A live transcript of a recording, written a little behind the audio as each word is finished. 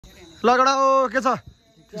ल गडा ओ के छ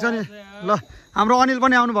ठिक छ नि ल हाम्रो अनिल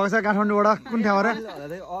पनि आउनु भएको छ काठमाडौँबाट कुन ठाउँ अरे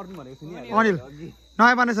अनिल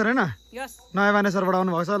नयाँ बानेश्वर हैन नयाँ बानेश्वरबाट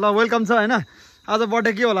आउनु भएको छ ल वेलकम छ हैन आज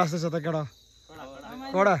बर्थडे के होला जस्तो छ त केटा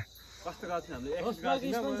बडा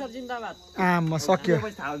आमा सक्यो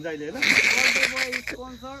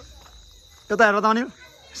यता हेर त अनिल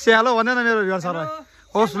स्यालो भन्दैन मेरो भ्युअर सरलाई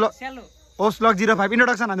होस्ट ब्लग 05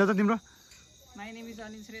 इन्ट्रोडक्सन हान्दै त तिम्रो My name is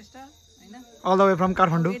Anil Shrestha, हैन? All the way from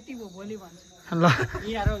Kathmandu. यति भो भोलि भन्छ। ल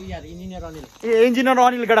यार इन्जिनियर अनिल। ए इन्जिनियर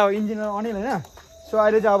अनिल केटा हो इन्जिनियर अनिल हैन सो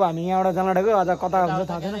अहिले चाहिँ अब हामी यहाँबाट जाँडाको आज कता हुन्छ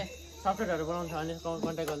थाहा छैन सफ्टवेयरहरु बनाउन छ भने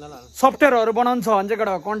कन्ट्याक्ट गर्न होला सफ्टवेयरहरु बनाउन छ भने चाहिँ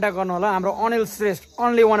केटा कन्ट्याक्ट गर्नु होला हाम्रो अनिल श्रेष्ठ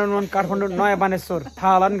ओन्ली 1 काठमाडौँ नयाँ बानेश्वर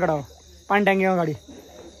थाहा होला नि केटा हो पानीट्याङ्की अगाडि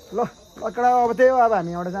ल केटा अब त्यही हो अब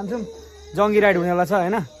हामी यहाँबाट जान्छौँ जङ्गी राइड हुनेवाला छ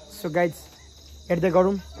हैन सो गाइज हेर्दै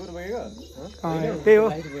गरौँ त्यही हो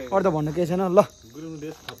अरू त भन्नु केही छैन ल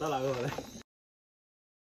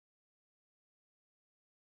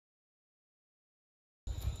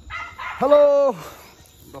हेलो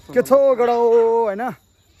के छ गडा हैन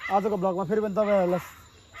आजको ब्लगमा फेरि पनि तपाईहरुलाई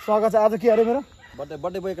स्वागत छ आज के अरे मेरो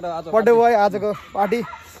बर्थडे बोय केटा आज बर्थडे बोय आजको पार्टी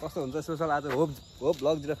कस्तो हुन्छ स्पेशल आज होप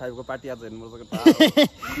ब्लग 05 को पार्टी आज हेर्नु पर्छ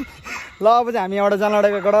ल अब चाहिँ हामी यहाँबाट जान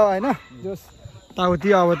लागेको गडा हैन जोस ताउती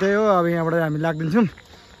अब त्यही हो अब यहाँबाट हामी लाग्दिन्छौँ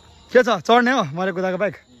के छ चढ्ने हो मैले कुदाको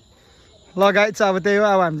बाइक ल गाइज अब त्यही हो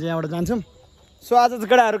अब हामी चाहिँ यहाँबाट जान्छौँ सो आज चाहिँ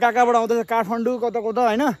केटाहरू कहाँबाट आउँदैछ काठमाडौँ कता कता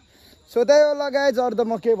हैन सो त्यही हो ल गाइज अरू त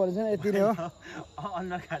म के भन्छु छैन यति नै हो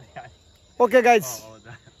ओके गाइज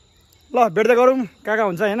ल भेट्दै गरौँ कहाँ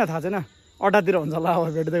हुन्छ होइन थाहा छैन अड्डातिर हुन्छ ल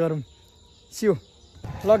अब भेट्दै गरौँ सियो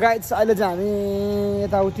ल गाइज अहिले चाहिँ हामी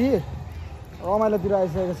यताउति रमाइलोतिर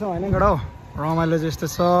आइसकेको छौँ होइन गडा रमाइलो चाहिँ यस्तो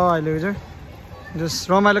छ अहिलेको चाहिँ जस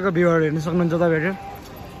रमाइलोको भ्यूहरू हेर्नु सक्नुहुन्छ तपाईँहरू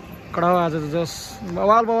कडा आज त जस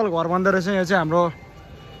बवाल घर बन्दै रहेछ यो चाहिँ हाम्रो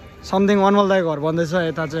समथिङ अनमल दाईको घर बन्दैछ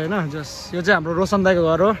यता चाहिँ होइन जस यो चाहिँ हाम्रो रोशन दाईको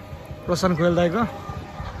घर हो रोशन खोयल दाईको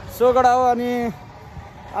सो कडा हो अनि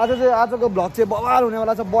आजको भ्लग चाहिँ बवाल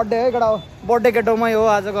हुनेवाला छ बर्थडे है कडा हो बर्थडे केटोमै हो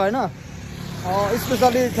आजको होइन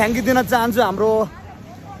स्पेसली थ्याङ्क यू दिन चाहन्छु हाम्रो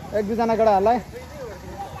एक दुईजना केटाहरूलाई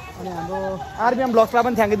अनि हाम्रो आरबिएम ब्लग्सलाई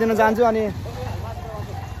पनि थ्याङ्क यू दिन चाहन्छु अनि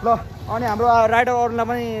ल अनि हाम्रो राइडर अरूलाई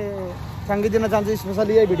पनि थ्याङ्क यू दिन चाहन्छु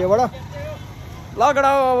स्पेसली यही भिडियोबाट ल केटा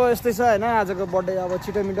अब यस्तै छ होइन आजको बर्थडे अब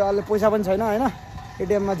छिटो मिठो अहिले पैसा पनि छैन होइन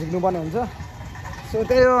एटिएममा झिक्नुपर्ने हुन्छ सो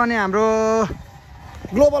त्यही हो अनि हाम्रो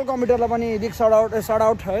ग्लोबल कम्प्युटरलाई पनि बिग सर्ट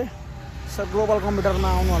आउट है सो ग्लोबल कम्प्युटरमा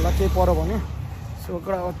आउनु होला केही पऱ्यो भने सो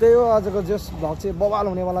एउटा त्यही हो आजको जस भ्लग चाहिँ बवाल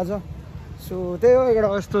हुनेवाला छ सो त्यही हो एउटा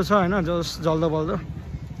यस्तो छ होइन जस जल्दो बल्दो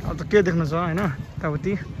अब त के देख्नु छ होइन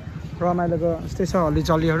यताउति रमाइलोको यस्तै छ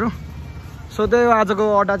हल्लीचल्लीहरू सो त्यही हो आजको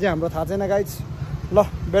अड्डा चाहिँ हाम्रो थाहा छैन गाइज ल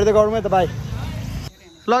भेट्दै गरौँ है त भाइ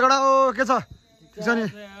ल गडा ओ के छ ठिक छ नि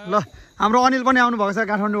ल हाम्रो अनिल पनि आउनु भएको छ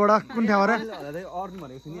काठमाडौँबाट कुन ठाउँ अरे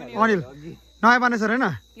अनिल नयाँ बानेश्वर होइन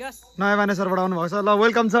नयाँ बानेश्वरबाट आउनु भएको छ ल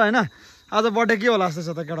वेलकम छ होइन आज बर्थडे के होला जस्तो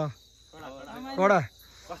छ त केटा बडा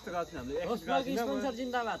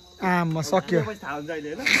आमा सक्यो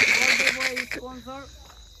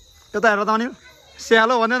यता हेर त अनिल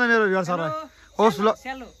स्यालो भन्दैन मेरो भ्युअर सरलाई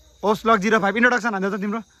होस्ट ब्लग 05 इन्ट्रोडक्सन हान्दै त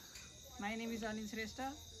तिम्रो My name is Anil Shrestha,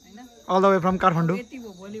 हैन? All the way from Kathmandu. यति भो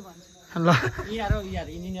भोलि भन्छ ल यार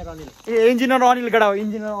इन्जिनियर अनिल ए इन्जिनियर अनिल केटा हो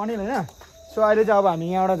इन्जिनियर अनिल हैन सो अहिले चाहिँ अब हामी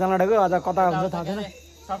यहाँबाट जान लागेको आज कता हुन्छ थाहा छैन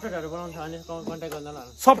सफ्टवेयरहरु बनाउन छ भने कन्ट्याक्ट गर्न होला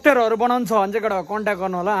सफ्टवेयरहरु बनाउन छ भने चाहिँ केटा कन्ट्याक्ट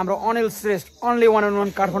गर्नु होला हाम्रो अनिल श्रेष्ठ ओन्ली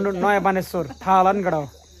 1 काठमाडौँ नयाँ बानेश्वर थाहा होला नि केटा हो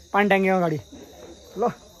पानीट्याङ्की अगाडि ल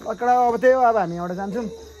केटा अब त्यही हो अब हामी यहाँबाट जान्छौँ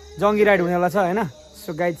जङ्गी राइड हुनेवाला छ होइन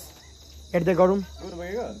सो गाइज हेर्दै गरौँ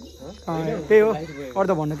त्यही हो अरू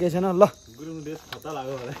त भन्नु केही छैन ल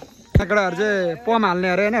केटाहरू चाहिँ पम्प हाल्ने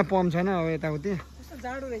अरे होइन पम्प छैन अब यताउति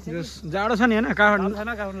जाडो छ नि होइन काठमाडौँ छैन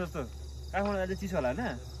काठमाडौँ जस्तो काठमाडौँ अहिले चिसो होला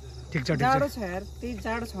हैन ठिक छ जाडो छ यार त्यही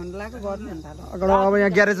जाडो छ भने लाग्यो गर्ने नि त अब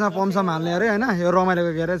यहाँ ग्यारेजमा पम्पसम्म हाल्ने अरे होइन यो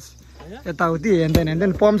रमाइलोको ग्यारेज यताउति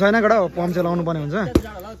हेर्दैन पम्प छैन केटा हो पम्प चाहिँ लाउनु पर्ने हुन्छ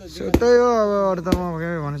सो त्यही हो अब अरू त म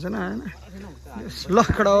भन्नु छैन होइन ल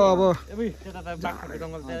केटा हो अब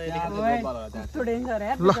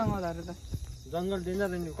जंगल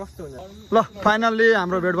डेन्जर कस्तो हुन्छ ल फाइनल्ली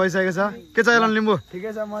हाम्रो भेट भइसकेको छ के छ एलन लिम्बू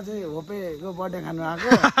ठिकै छ म चाहिँ होपेको बर्थडे खानु आएको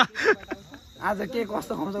आज के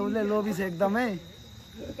कस्तो खुवाउँछ उसले लोभी छ एकदमै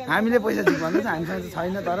हामीले पैसा झिक भन्दैछ हामीसँग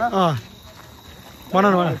छैन तर भन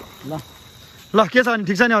ल ल के छ भने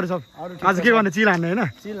ठिक छ नि अरू सब आज के गर्ने चिल हान्ने होइन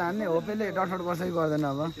चिल हान्ने होपेले डटफट बसेकै गर्दैन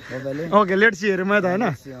अब होपेले ओके लेट सी हेरौँ त होइन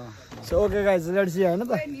so okay guys let see होइन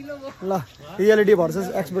त ल रियालिटी भर्सेस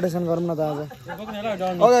एक्सपेक्टेसन गरौँ न त आज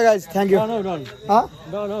ओके गाइज थ्याङ्क यू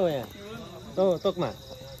तोकमा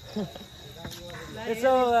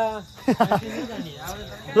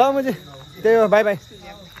ल म चाहिँ त्यही हो by by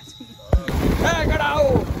Hey, get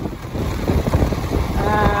out!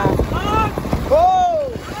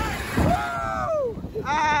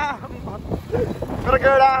 मेरो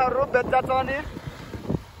केटाहरू बेच्चा छ नि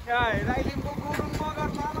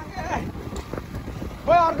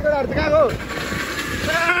अर्को केटाहरू त कहाँको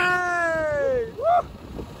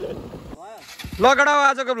ल केटा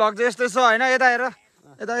आजको भ्लग चाहिँ यस्तै छ होइन यता हेर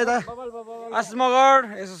यता यता आशिष मगर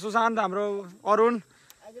यसो सुशान्त हाम्रो अरुण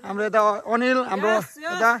हाम्रो यता अनिल हाम्रो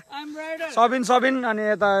यता सबिन अनि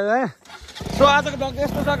यता है सो आजको भ्लग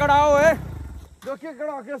यस्तो छ केटा हो है जो के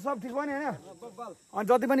केटा के सब ठिक भयो नि होइन अनि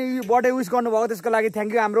जति पनि बर्थडे विस गर्नुभयो त्यसको लागि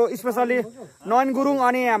थ्याङ्क यू हाम्रो स्पेसली नयन गुरुङ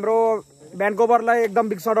अनि हाम्रो भ्यानकोभरलाई एकदम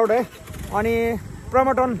बिग सर्ट आउट है अनि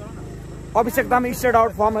प्रमोटन अभिषेक तामाङ स्टेट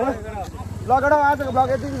आउट फर्म है ल केटा आजको भ्लग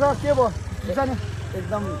यति छ के भयो हुन्छ नि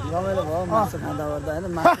एकदम रमाइलो भयो मासु खाँदा ओर्दा होइन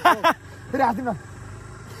फेरि हातिम न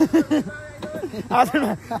हातिम न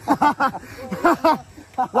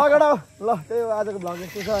ल केटा ल त्यही हो आजको भ्लग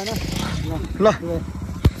यस्तो छ होइन ल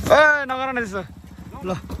ए नगर न त्यसो ल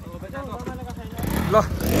ल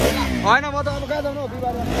होइन म त अब कहाँ जाउनु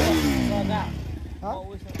बिहिबार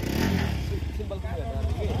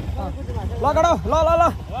ल केटा ल ल ल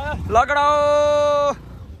ल केटा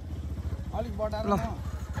अलिक बढा ल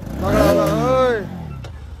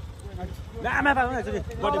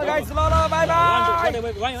guys, lolo, bye bye.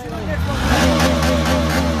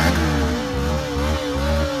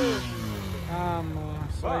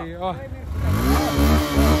 Sorry. Oh.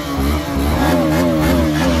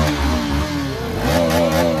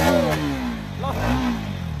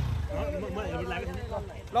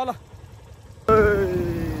 Lolo.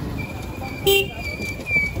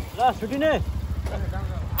 ल छुटिने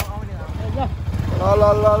ल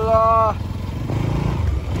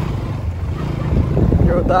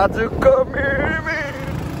यो दाजुको मिर्मी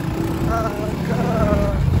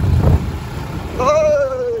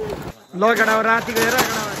ल केटा राति गएर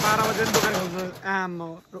 12 बजे दोकान खोल्नु आम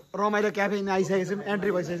रमाइलो क्याफे आइसकेको छौँ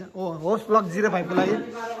एन्ट्री भइसकेको छ होस्ट ब्लक 05 को लागि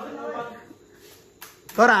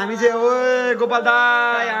तर हामी चाहिँ ओ गोपाल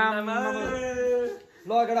दाई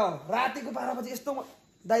ल केटा रातिको 12 बजे यस्तो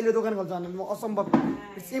दाइले दोकान खोल्छ भने म असम्भव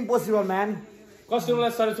इट्स इम्पोसिबल म्यान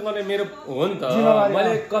कस्टमरलाई सर्भिस गर्ने मेरो हो नि त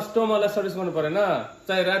मैले कस्टमरलाई सर्भिस गर्नु परेन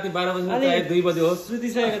चाहे राति 12 बजे चाहे 2 बजे होस्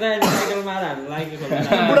सुतिसकेको त साइकलमा हाल्नु लागेको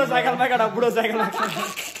बुढो साइकलमा केटा बुढो साइकलमा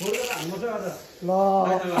ल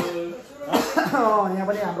यहाँ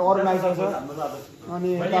पनि हाम्रो अरू आइसकेको छ अनि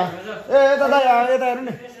यता ए यता दाइ यता हेर्नु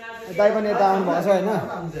नि दाइ पनि यता आउनु भएको छ होइन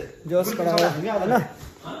जोस केटा होइन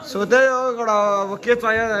सो त्यही हो केटा अब के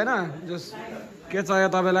चाहियो होइन जोस के चाहियो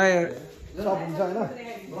तपाईँलाई सब हुन्छ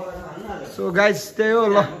होइन सो गाइस त्यही हो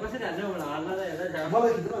ल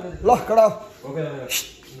ल केटा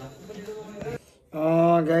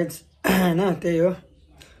गाइस होइन त्यही हो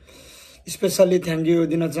स्पेसल्ली थ्याङ्क यू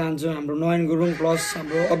दिन चाहन्छु हाम्रो नयन गुरुङ प्लस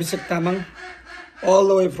हाम्रो अभिषेक Tamang all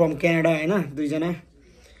the way from Canada होइन दुईजना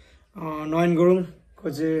नयन गुरुङको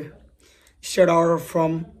चाहिँ स्टेट आउट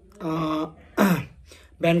फ्रम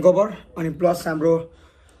भ्यानकोभर अनि प्लस हाम्रो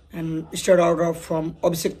एन्ड स्टेट आउट फ्रम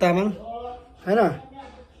अभिषेक तामाङ होइन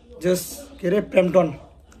जस के अरे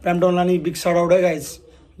प्रेमटनलाई नि बिग सर्ट आउट है गाइज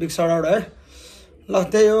बिग सर्ट आउट है ल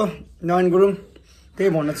त्यही हो नयन गुरुङ त्यही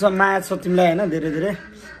भन्नु छ माया छ तिमीलाई होइन धेरै धेरै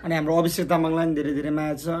अनि हाम्रो अभिषेक तामाङलाई पनि धेरै धेरै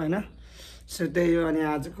माया छ होइन सो त्यही हो अनि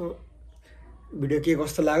आजको भिडियो के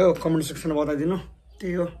कस्तो लाग्यो कमेन्ट सेक्सनमा बताइदिनु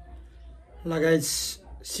त्यही हो ल guys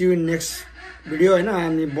see you in next video होइन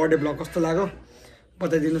अनि बर्थडे ब्लग कस्तो लाग्यो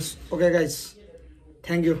बताइदिनुहोस् ओके गाइज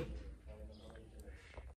थ्याङ्क यू